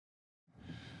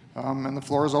And the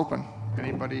floor is open.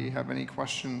 Anybody have any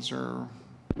questions or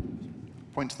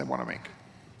points they want to make?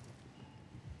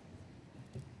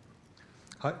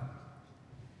 Hi.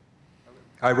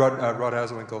 Hi, Rod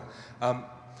Hazelwinkle.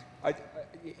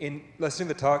 In listening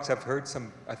to the talks, I've heard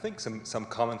some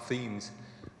common themes.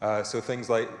 So things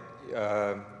like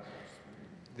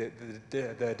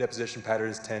the deposition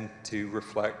patterns tend to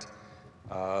reflect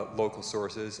local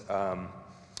sources.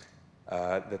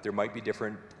 That there might be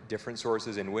different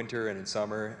sources in winter and in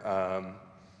summer.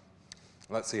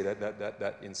 Let's see,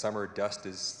 that in summer dust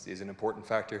is an important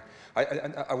factor.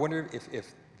 I wonder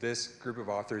if this group of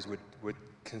authors would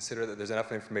consider that there's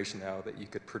enough information now that you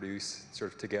could produce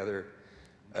sort of together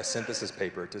a synthesis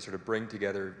paper to sort of bring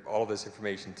together all of this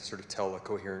information to sort of tell a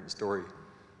coherent story.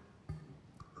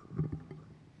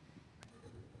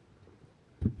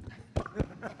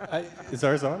 Is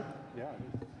ours on? Yeah.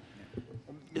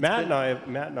 Matt and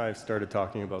I have started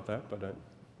talking about that, but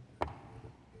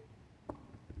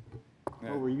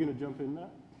oh, were you going to jump in,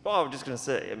 Matt? Well, I was just going to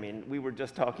say, I mean, we were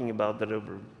just talking about that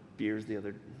over beers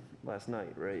last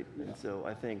night, right? Yeah. And so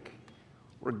I think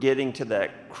we're getting to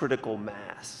that critical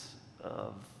mass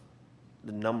of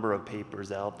the number of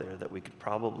papers out there that we could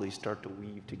probably start to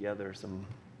weave together some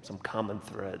common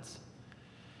threads.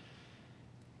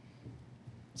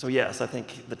 So yes, I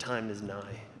think the time is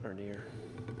nigh or near.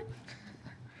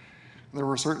 There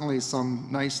were certainly some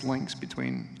nice links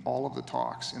between all of the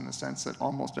talks in the sense that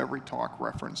almost every talk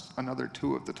referenced another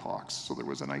two of the talks. So there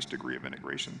was a nice degree of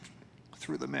integration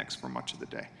through the mix for much of the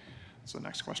day. So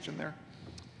next question there.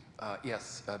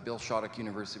 Yes, Bill Shoddock,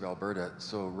 University of Alberta.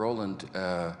 So Roland,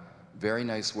 very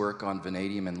nice work on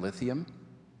vanadium and lithium.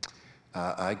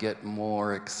 I get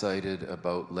more excited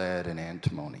about lead and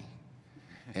antimony.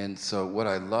 And so what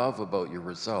I love about your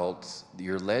results,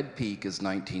 your lead peak is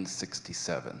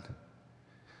 1967.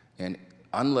 And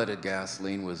unleaded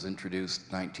gasoline was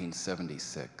introduced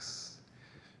 1976.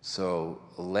 So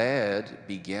lead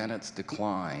began its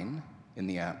decline in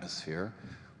the atmosphere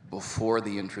before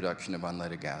the introduction of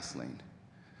unleaded gasoline.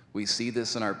 We see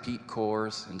this in our peat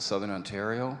cores in Southern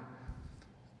Ontario.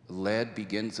 Lead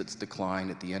begins its decline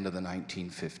at the end of the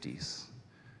 1950s.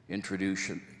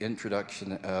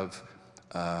 Introduction of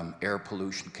air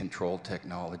pollution control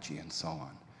technology and so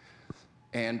on.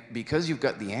 And because you've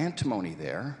got the antimony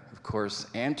there, of course,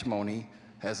 antimony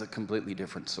has a completely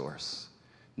different source.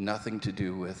 Nothing to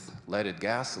do with leaded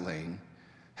gasoline.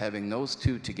 Having those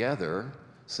two together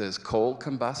says coal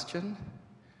combustion,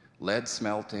 lead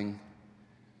smelting,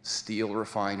 steel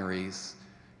refineries,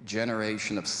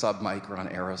 generation of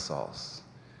submicron aerosols.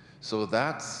 So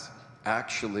that's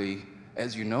actually,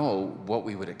 as you know, what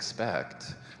we would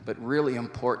expect, but really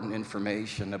important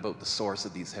information about the source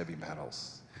of these heavy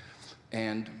metals.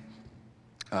 And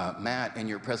Matt, in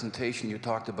your presentation, you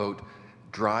talked about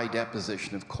dry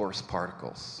deposition of coarse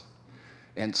particles.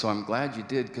 And so I'm glad you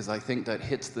did, because I think that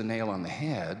hits the nail on the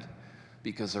head,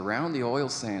 because around the oil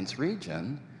sands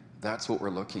region, that's what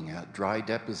we're looking at, dry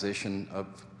deposition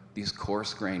of these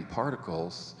coarse-grained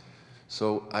particles.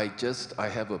 So I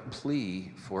have a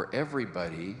plea for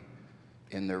everybody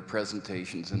in their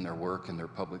presentations, in their work, in their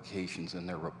publications, in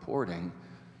their reporting,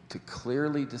 to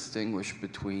clearly distinguish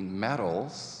between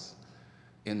metals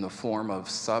in the form of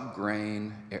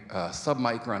submicron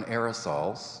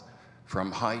aerosols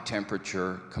from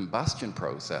high-temperature combustion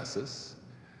processes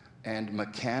and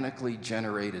mechanically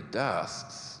generated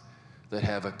dusts that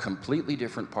have a completely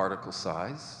different particle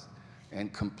size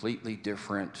and completely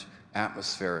different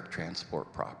atmospheric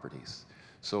transport properties.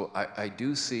 So I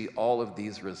do see all of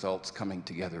these results coming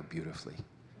together beautifully.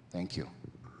 Thank you.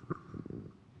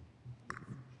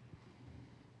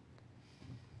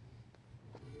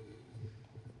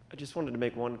 I just wanted to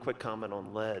make one quick comment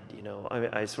on lead. You know,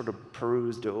 I sort of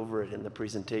perused over it in the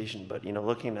presentation, but you know,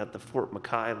 looking at the Fort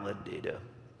McKay lead data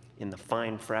in the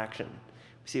fine fraction,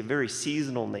 we see a very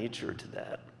seasonal nature to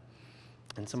that.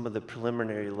 And some of the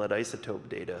preliminary lead isotope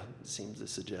data seems to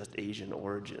suggest Asian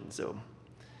origin. So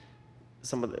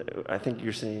I think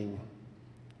you're seeing,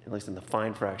 at least in the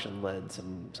fine fraction lead,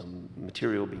 some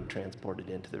material being transported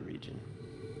into the region.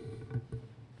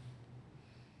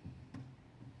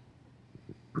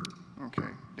 Okay,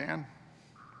 Dan?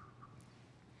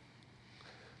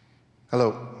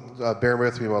 Hello, bear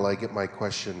with me while I get my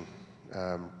question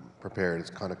prepared. It's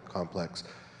kind of complex.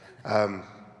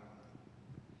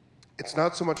 It's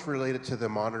not so much related to the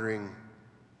monitoring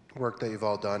work that you've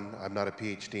all done. I'm not a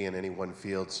PhD in any one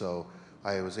field, so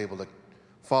I was able to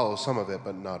follow some of it,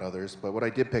 but not others. But what I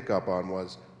did pick up on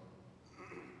was,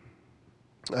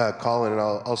 Colin, and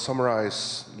I'll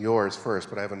summarize yours first,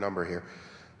 but I have a number here.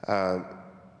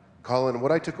 Colin,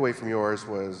 what I took away from yours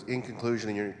was, in conclusion,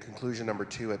 in your conclusion number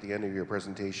 2 at the end of your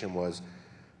presentation was,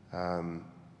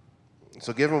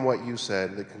 so given what you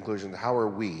said, the conclusion, how are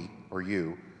we, or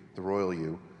you, the royal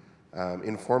you,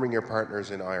 informing your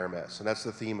partners in IRMS? And that's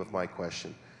the theme of my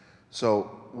question.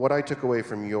 So what I took away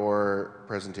from your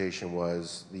presentation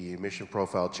was the emission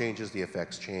profile changes, the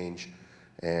effects change,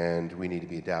 and we need to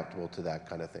be adaptable to that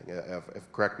kind of thing.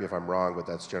 Correct me if I'm wrong, but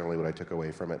that's generally what I took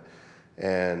away from it.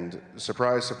 And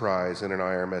surprise, surprise, in an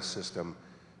IRMS system,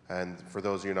 and for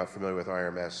those of you not familiar with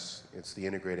IRMS, it's the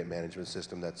integrated management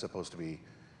system that's supposed to be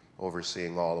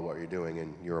overseeing all of what you're doing,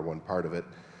 and you're one part of it.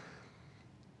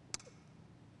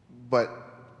 But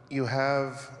you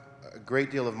have a great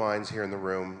deal of minds here in the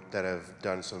room that have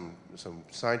done some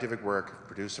scientific work,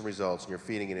 produced some results, and you're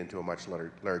feeding it into a much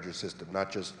larger system,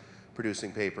 not just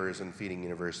producing papers and feeding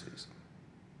universities.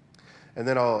 And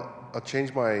then I'll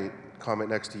change my comment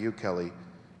next to you, Kelly.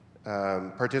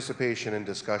 Participation and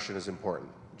discussion is important.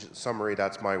 Summary,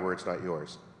 that's my words, not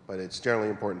yours, but it's generally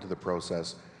important to the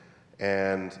process.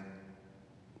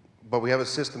 But we have a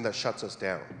system that shuts us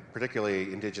down,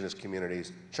 particularly Indigenous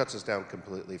communities, shuts us down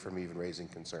completely from even raising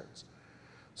concerns.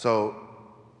 So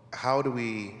how do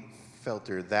we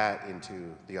filter that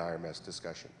into the IRMS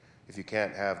discussion if you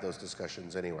can't have those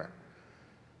discussions anywhere?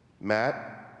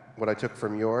 Matt, what I took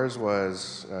from yours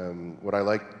was, what I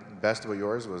liked best about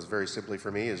yours was very simply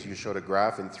for me is you showed a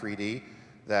graph in 3D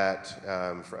that,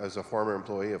 as a former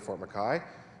employee of Fort McKay,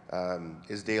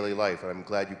 is daily life. And I'm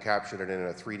glad you captured it in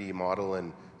a 3D model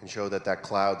and showed that that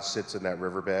cloud sits in that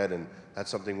riverbed, and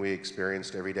that's something we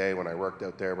experienced every day when I worked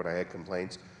out there, when I had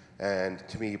complaints. And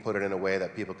to me, you put it in a way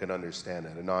that people can understand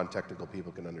it, and non-technical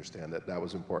people can understand it. That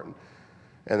was important.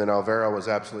 And then Alvaro was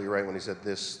absolutely right when he said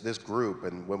this group,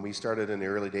 and when we started in the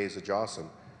early days of Jocelyn,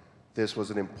 this was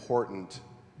an important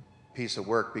piece of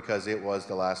work because it was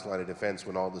the last line of defense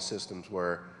when all the systems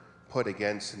were put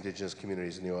against Indigenous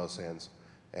communities in the oil sands.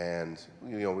 And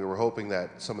we were hoping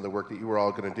that some of the work that you were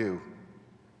all going to do,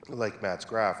 like Matt's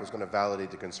graph, was going to validate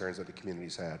the concerns that the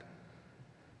communities had.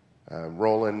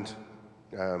 Roland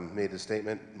made the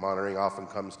statement, monitoring often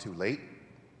comes too late.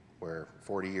 We're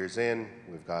 40 years in,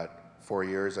 we've got 4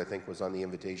 years, I think was on the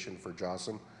invitation for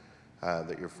Jocelyn,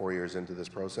 that you're 4 years into this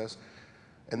process.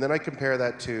 And then I compare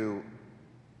that to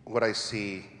what I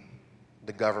see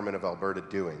the government of Alberta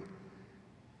doing.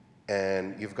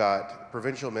 And you've got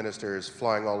provincial ministers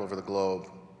flying all over the globe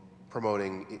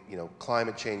promoting,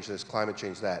 climate change this, climate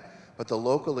change that. But the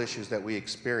local issues that we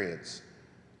experience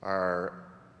are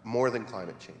more than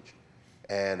climate change.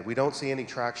 And we don't see any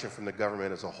traction from the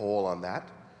government as a whole on that,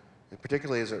 and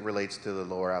particularly as it relates to the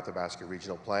Lower Athabasca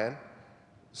Regional Plan,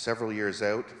 several years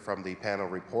out from the panel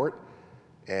report.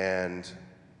 And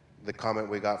the comment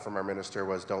we got from our minister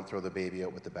was, don't throw the baby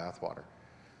out with the bathwater.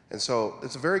 And so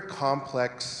it's a very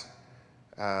complex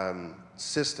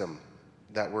system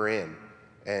that we're in.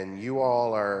 And you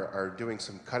all are doing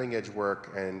some cutting edge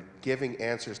work and giving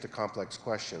answers to complex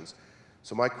questions.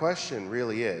 So my question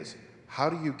really is, how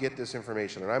do you get this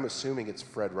information? And I'm assuming it's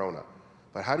Fred Rona,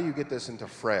 but how do you get this into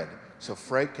Fred so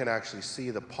Fred can actually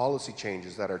see the policy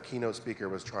changes that our keynote speaker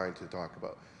was trying to talk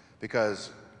about?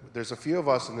 Because there's a few of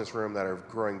us in this room that are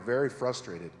growing very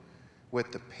frustrated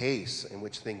with the pace in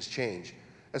which things change,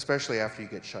 especially after you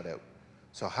get shut out.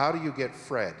 So how do you get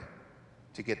Fred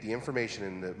to get the information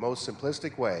in the most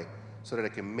simplistic way so that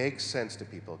it can make sense to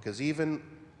people? Because even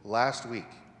last week,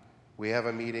 we have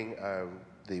a meeting,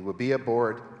 the WABIA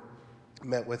board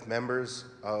met with members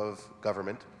of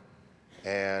government,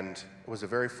 and it was a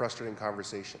very frustrating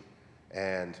conversation.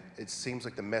 And it seems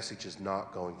like the message is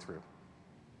not going through.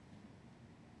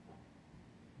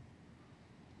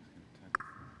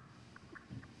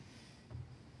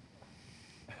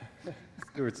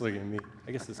 Stuart's looking at me.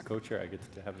 I guess as co-chair, I get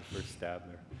to have the first stab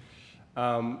there.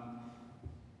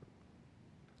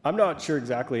 I'm not sure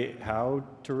exactly how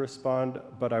to respond,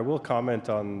 but I will comment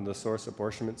on the source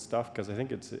apportionment stuff because I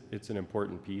think it's an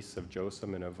important piece of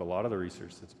JOSM and of a lot of the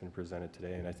research that's been presented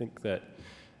today. And I think that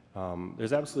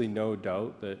there's absolutely no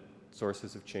doubt that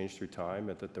sources have changed through time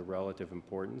and that the relative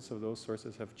importance of those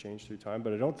sources have changed through time,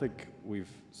 but I don't think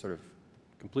we've sort of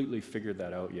completely figured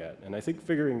that out yet. And I think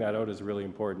figuring that out is really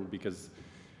important because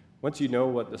once you know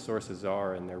what the sources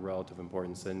are and their relative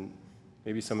importance, then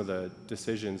maybe some of the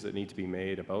decisions that need to be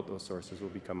made about those sources will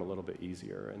become a little bit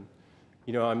easier. And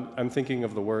I'm thinking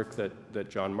of the work that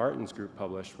John Martin's group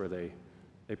published where they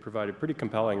provided pretty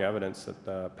compelling evidence that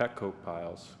the pet coke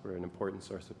piles were an important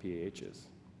source of PAHs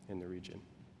in the region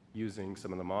using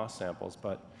some of the moss samples.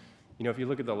 But if you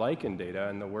look at the lichen data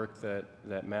and the work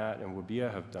that Matt and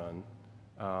WABIA have done,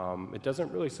 it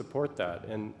doesn't really support that.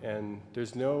 And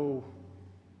there's no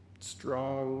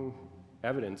strong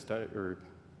evidence or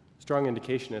strong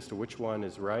indication as to which one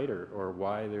is right or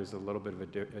why there's a little bit of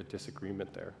a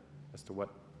disagreement there as to what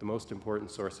the most important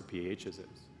source of pHs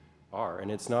are. And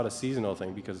it's not a seasonal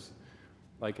thing because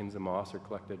lichens and moss are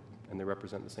collected and they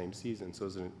represent the same season. So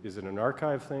is it an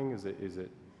archive thing? Is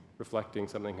it reflecting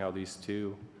something how these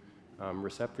two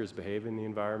receptors behave in the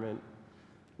environment?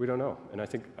 We don't know. And I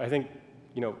think,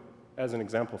 you know, as an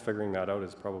example, figuring that out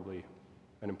is probably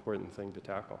an important thing to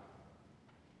tackle.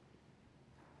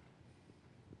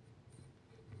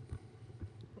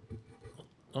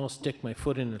 I'll stick my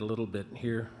foot in it a little bit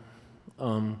here.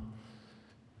 One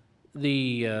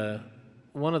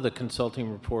of the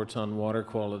consulting reports on water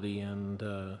quality and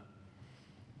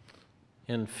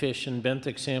fish and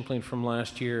benthic sampling from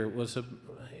last year was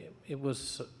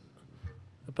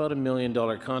about $1 million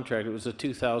contract. It was a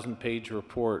 2,000-page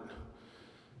report.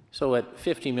 So at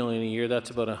 $50 million a year, that's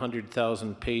about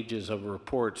 100,000 pages of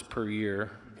reports per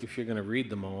year, if you're going to read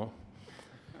them all.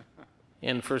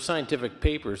 And for scientific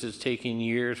papers, it's taking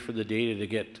years for the data to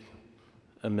get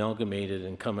amalgamated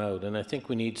and come out. And I think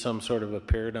we need some sort of a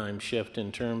paradigm shift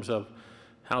in terms of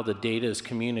how the data is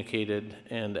communicated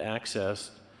and accessed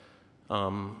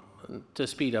to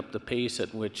speed up the pace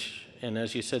at which, and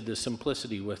as you said, the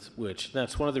simplicity with which.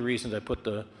 That's one of the reasons I put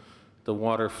the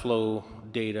water flow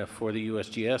data for the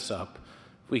USGS up.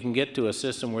 If we can get to a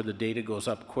system where the data goes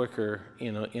up quicker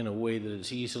in a way that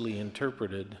is easily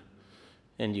interpreted,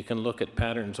 and you can look at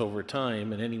patterns over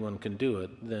time and anyone can do it,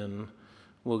 then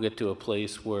we'll get to a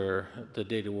place where the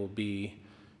data will be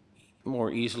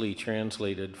more easily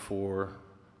translated for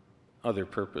other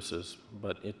purposes.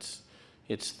 But it's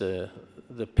the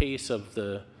pace of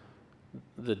the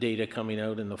data coming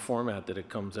out in the format that it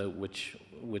comes out, which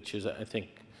is, I think,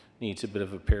 needs a bit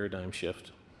of a paradigm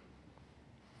shift.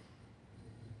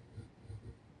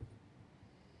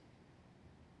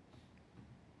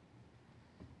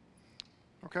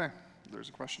 Okay, there's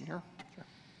a question here.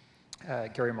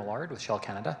 Gary Millard with Shell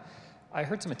Canada. I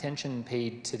heard some attention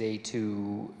paid today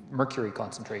to mercury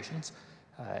concentrations,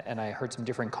 and I heard some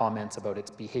different comments about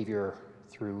its behavior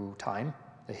through time,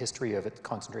 the history of its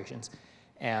concentrations,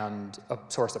 and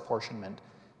source apportionment.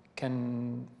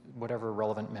 Can whatever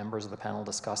relevant members of the panel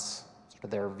discuss sort of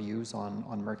their views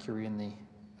on mercury in the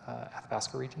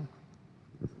Athabasca region?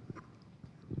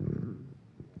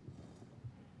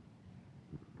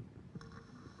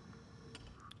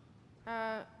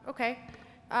 Okay.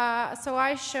 So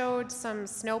I showed some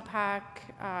snowpack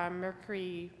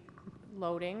mercury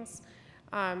loadings.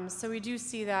 So we do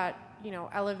see that, you know,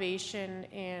 elevation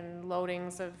in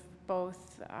loadings of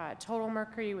both total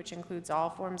mercury, which includes all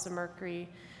forms of mercury,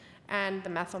 and the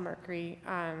methylmercury,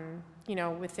 you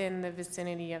know, within the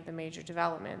vicinity of the major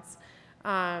developments.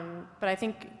 But I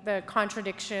think the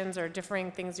contradictions or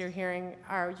differing things you're hearing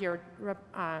are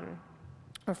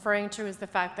referring to is the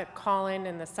fact that Colin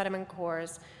and the sediment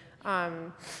cores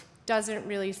doesn't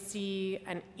really see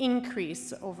an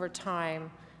increase over time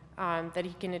that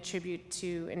he can attribute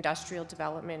to industrial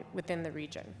development within the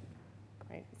region.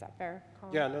 Right? Is that fair,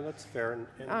 Colin? Yeah, no, that's fair.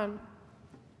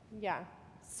 Yeah.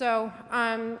 So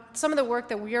some of the work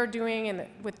that we are doing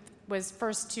was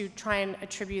first to try and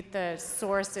attribute the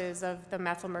sources of the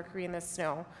methylmercury in the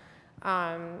snow.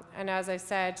 And as I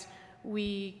said,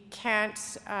 we can't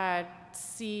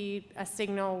see a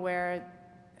signal where,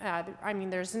 I mean,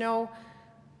 there's no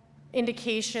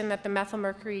indication that the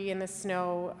methylmercury in the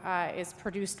snow is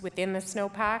produced within the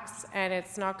snowpacks, and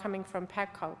it's not coming from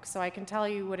petcoke. So I can tell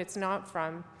you what it's not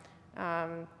from,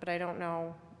 but I don't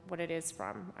know what it is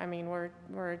from. I mean,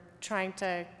 we're trying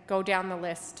to go down the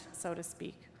list, so to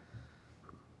speak.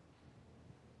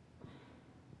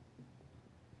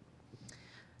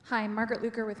 Hi, Margaret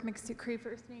Luker with Miksuk Cree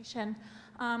First Nation.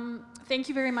 Thank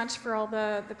you very much for all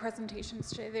the presentations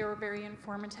today. They were very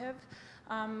informative.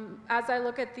 As I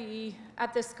look at the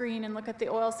screen and look at the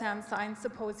Oil Sands Science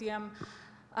Symposium,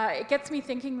 it gets me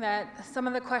thinking that some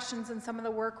of the questions and some of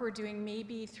the work we're doing may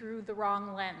be through the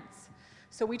wrong lens.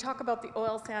 So we talk about the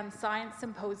Oil Sands Science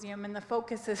Symposium, and the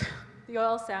focus is the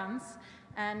oil sands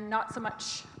and not so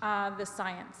much the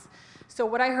science. So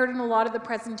what I heard in a lot of the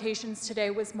presentations today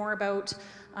was more about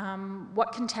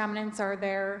what contaminants are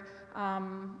there,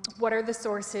 what are the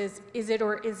sources, is it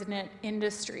or isn't it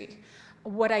industry?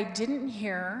 What I didn't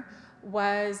hear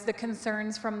was the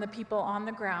concerns from the people on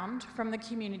the ground, from the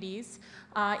communities,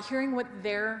 hearing what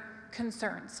their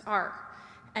concerns are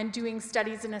and doing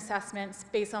studies and assessments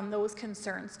based on those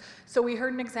concerns. So we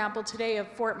heard an example today of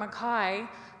Fort McKay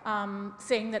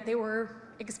saying that they were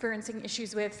experiencing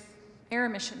issues with air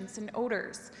emissions and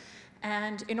odors.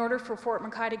 And in order for Fort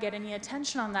McKay to get any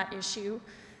attention on that issue,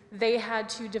 they had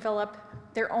to develop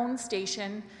their own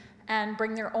station and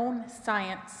bring their own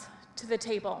science to the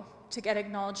table to get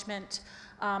acknowledgement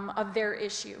of their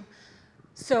issue.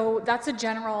 So that's a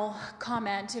general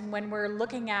comment, and when we're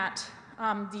looking at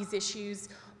these issues,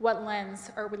 what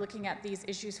lens are we looking at these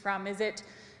issues from? Is it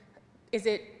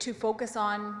to focus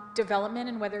on development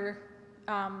and whether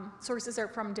sources are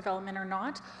from development or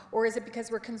not? Or is it because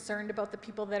we're concerned about the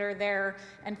people that are there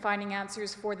and finding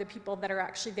answers for the people that are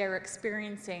actually there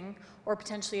experiencing or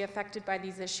potentially affected by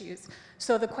these issues?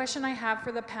 So the question I have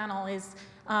for the panel is,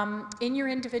 in your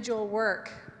individual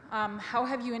work, how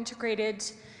have you integrated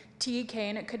TEK?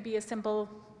 And it could be a simple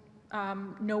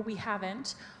no, we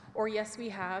haven't, or yes, we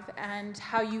have, and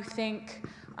how you think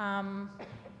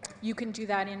you can do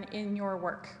that in your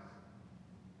work.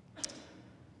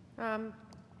 That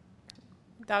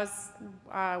was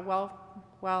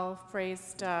well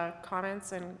phrased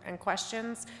comments and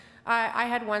questions. I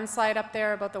had one slide up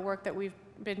there about the work that we've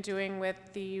been doing with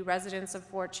the residents of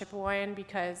Fort Chipewyan,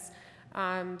 because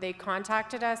they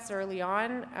contacted us early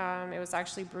on. It was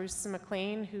actually Bruce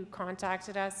McLean who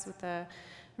contacted us with the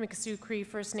Mikisew Cree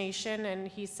First Nation, and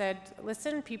he said,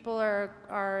 listen, people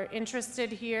are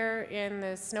interested here in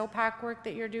the snowpack work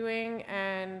that you're doing,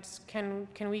 and can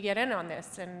we get in on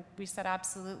this? And we said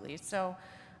absolutely. So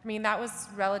I mean, that was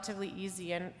relatively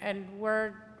easy, and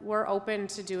we're open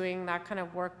to doing that kind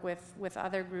of work with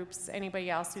other groups,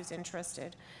 anybody else who's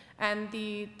interested. And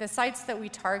the sites that we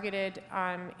targeted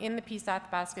in the Peace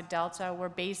Athabasca Delta were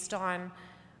based on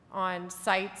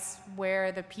sites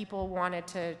where the people wanted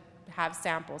to have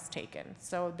samples taken.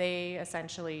 So they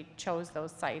essentially chose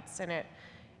those sites,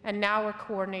 and now we're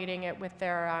coordinating it with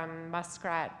their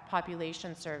muskrat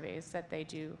population surveys that they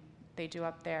do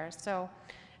up there. So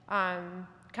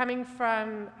coming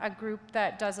from a group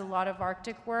that does a lot of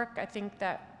Arctic work, I think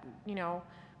that, you know,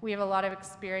 we have a lot of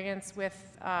experience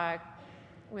with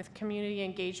community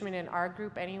engagement in our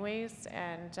group anyways,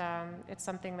 and it's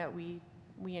something that we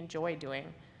enjoy doing.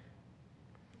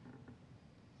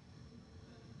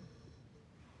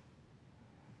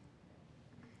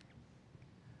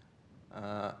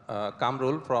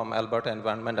 Kamrul from Alberta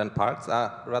Environment and Parks.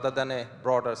 Rather than a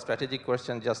broader strategic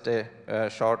question, just a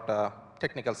short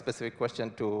technical specific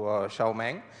question to Xiao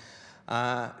Meng.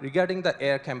 Regarding the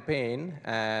AIR campaign,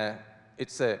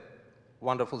 it's a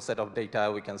wonderful set of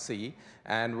data we can see.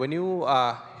 And when you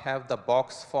have the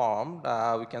box formed,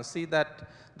 we can see that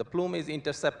the plume is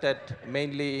intercepted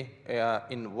mainly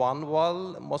in one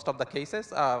wall, most of the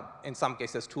cases, in some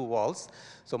cases 2 walls.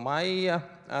 So my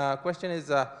question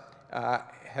is,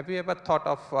 have you ever thought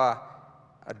of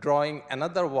drawing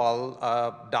another wall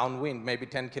downwind, maybe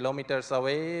 10 kilometers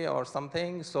away or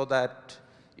something, so that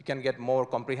you can get more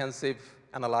comprehensive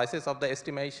analysis of the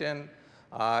estimation,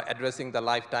 addressing the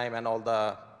lifetime and all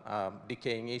the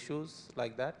decaying issues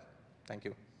like that? Thank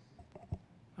you.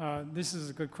 This is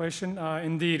a good question.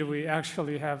 Indeed, we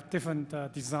actually have different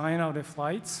design of the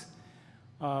flights.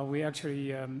 We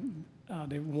actually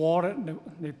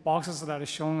the boxes that are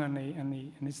shown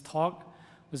in this talk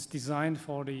was designed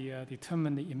for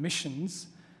determine the emissions,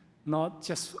 not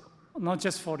just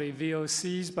for the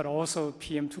VOCs, but also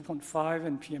PM 2.5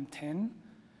 and PM 10,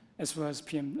 as well as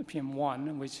PM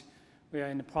 1, which we are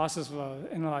in the process of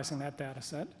analyzing that data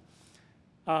set.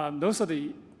 Those are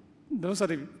the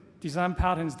design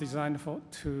patterns designed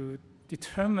to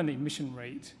determine the emission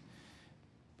rate.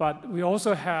 But we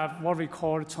also have what we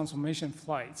call transformation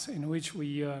flights, in which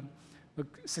we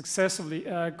successively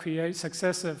create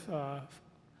successive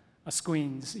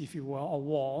screens, if you will, or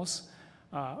walls.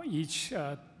 Each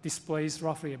displays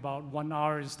roughly about 1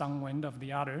 hour downwind of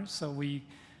the other. So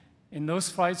in those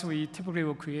flights, we typically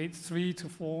will create 3 to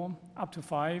 4, up to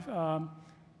 5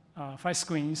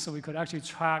 screens, so we could actually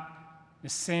track the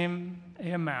same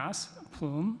air mass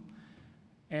plume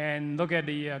and look at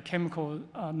the chemical,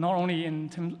 not only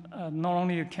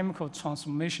the chemical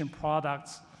transformation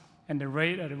products and the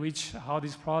rate at which how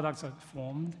these products are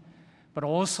formed, but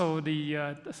also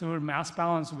through mass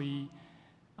balance, we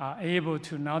are able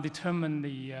to now determine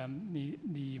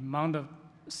the amount of,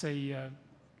 say,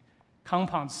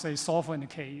 compounds, say sulfur in the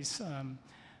case,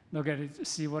 look at it,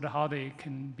 see how they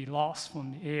can be lost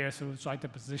from the air through right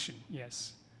deposition.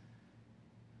 Yes.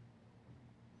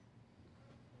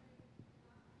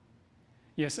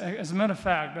 Yes, as a matter of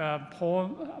fact,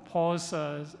 Paul's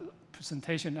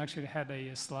presentation actually had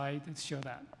a slide to show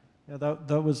that. Yeah,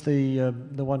 that was the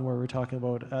one where we're talking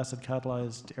about acid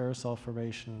catalyzed aerosol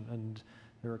formation, and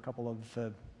there were a couple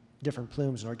of different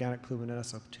plumes, an organic plume and an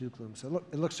SO2 plume. So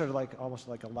it looks sort of like almost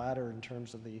like a ladder in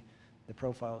terms of the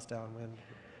profiles downwind.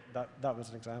 That was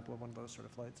an example of one of those sort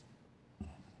of flights.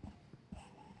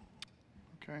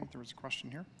 Okay, there was a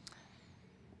question here.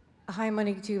 Hi,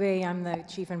 Monique Dubé. I'm the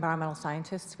Chief Environmental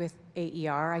Scientist with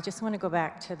AER. I just want to go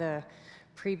back to the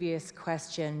previous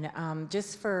question.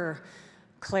 Just for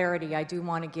clarity, I do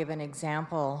want to give an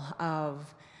example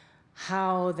of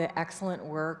how the excellent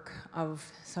work of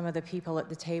some of the people at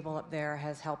the table up there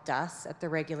has helped us at the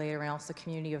regulator and also the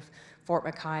community of Fort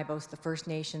McKay, both the First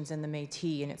Nations and the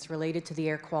Métis, and it's related to the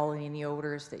air quality and the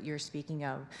odors that you're speaking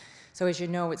of. So as you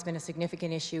know, it's been a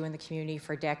significant issue in the community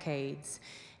for decades.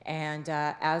 And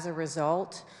as a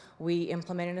result, we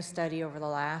implemented a study over the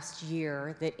last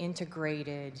year that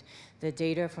integrated the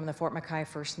data from the Fort McKay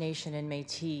First Nation and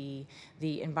Métis,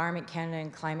 the Environment Canada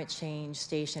and Climate Change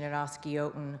Station at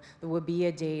Oskioten, the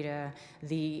WBIA data,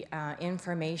 the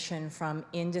information from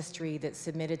industry that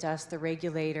submitted to us, the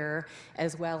regulator,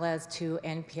 as well as to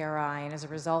NPRI. And as a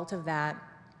result of that,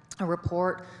 a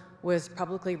report was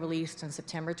publicly released on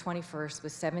September 21st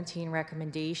with 17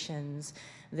 recommendations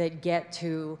that get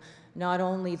to not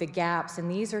only the gaps,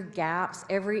 and these are gaps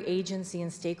every agency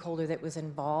and stakeholder that was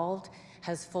involved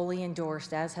has fully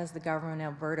endorsed, as has the government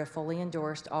of Alberta, fully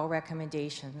endorsed all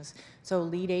recommendations. So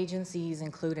lead agencies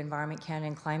include Environment Canada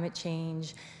and Climate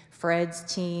Change, Fred's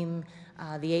team,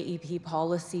 the AEP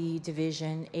Policy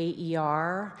Division,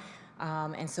 AER,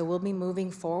 and so we'll be moving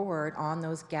forward on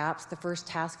those gaps. The first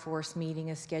task force meeting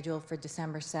is scheduled for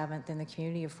December 7th in the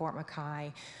community of Fort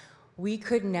McKay. We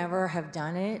could never have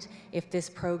done it if this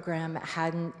program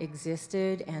hadn't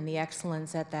existed and the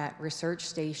excellence at that research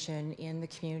station in the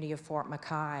community of Fort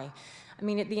McKay. I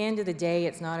mean, at the end of the day,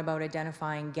 it's not about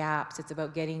identifying gaps, it's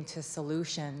about getting to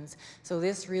solutions. So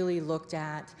this really looked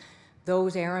at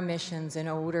those air emissions and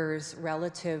odors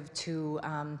relative to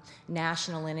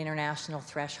national and international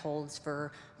thresholds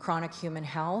for chronic human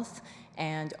health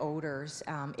and odors.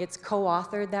 It's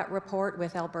co-authored, that report,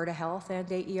 with Alberta Health and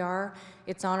AER.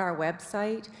 It's on our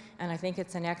website, and I think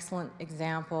it's an excellent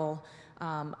example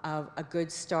of a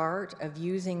good start of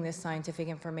using this scientific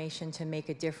information to make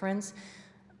a difference.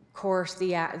 Of course,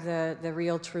 the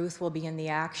real truth will be in the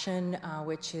action,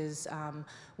 which is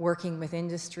working with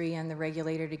industry and the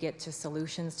regulator to get to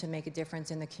solutions to make a difference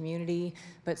in the community.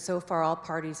 But so far, all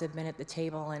parties have been at the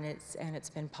table, and it's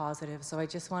been positive. So I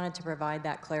just wanted to provide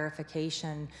that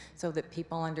clarification so that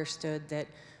people understood that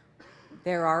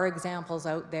there are examples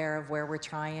out there of where we're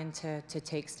trying to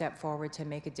take step forward to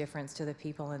make a difference to the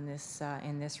people in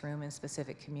this room in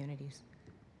specific communities.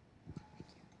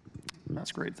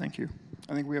 That's great, thank you.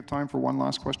 I think we have time for one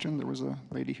last question. There was a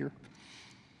lady here.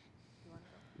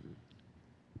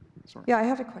 Sorry. Yeah, I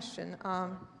have a question.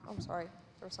 I'm sorry,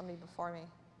 there was somebody before me.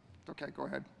 Okay, go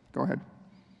ahead. Go ahead.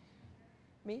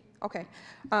 Me? Okay.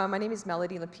 My name is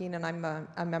Melody Lapine, and I'm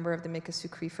a member of the Mikisew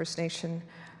Cree First Nation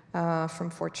from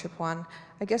Fort Chipewyan.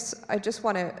 I guess I just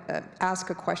want to ask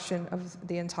a question of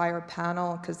the entire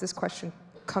panel, because this question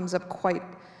comes up quite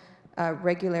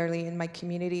regularly in my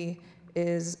community,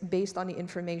 is based on the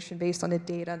information, based on the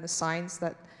data and the science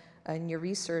that in your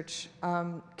research,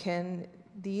 can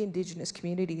the Indigenous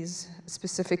communities,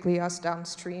 specifically us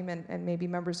downstream and maybe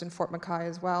members in Fort McKay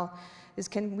as well,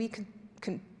 can we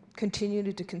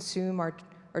continue to consume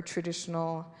our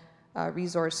traditional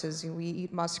resources? We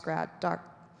eat muskrat, duck,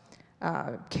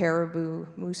 caribou,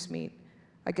 moose meat.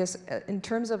 I guess in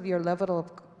terms of your level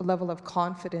of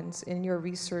confidence in your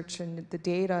research and the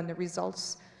data and the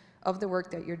results of the work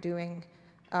that you're doing,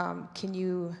 can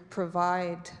you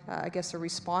provide, I guess, a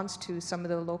response to some of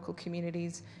the local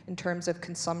communities in terms of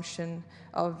consumption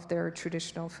of their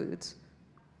traditional foods?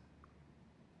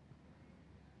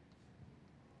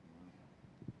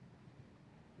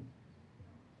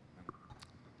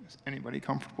 Is anybody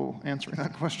comfortable answering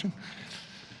that question?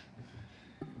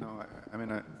 No, I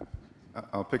mean,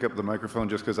 I'll pick up the microphone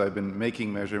just because I've been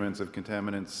making measurements of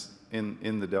contaminants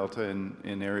in the Delta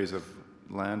in areas of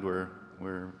land where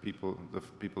the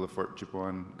people of Fort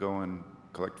Chipewyan go and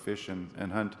collect fish and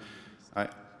hunt. I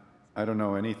don't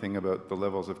know anything about the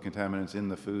levels of contaminants in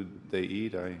the food they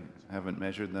eat. I haven't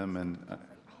measured them, and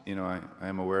you know, I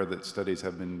am aware that studies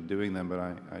have been doing them, but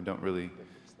I don't really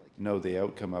know the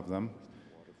outcome of them.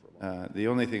 The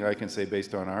only thing I can say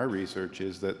based on our research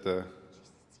is that the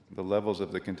levels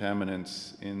of the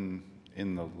contaminants in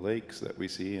the lakes that we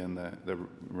see and the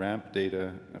ramp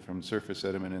data from surface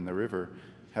sediment in the river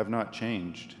have not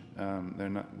changed.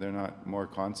 They're not more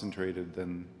concentrated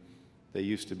than they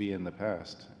used to be in the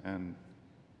past, and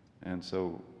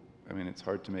so I mean, it's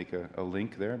hard to make a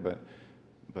link there,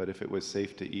 but if it was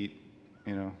safe to eat,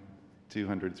 you know,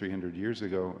 200, 300 years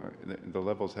ago, the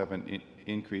levels haven't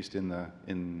increased in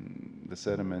the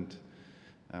sediment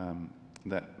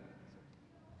that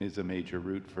is a major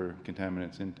route for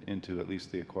contaminants into at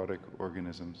least the aquatic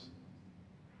organisms.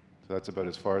 That's about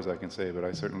as far as I can say, but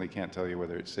I certainly can't tell you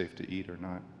whether it's safe to eat or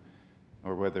not,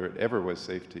 or whether it ever was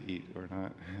safe to eat or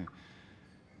not.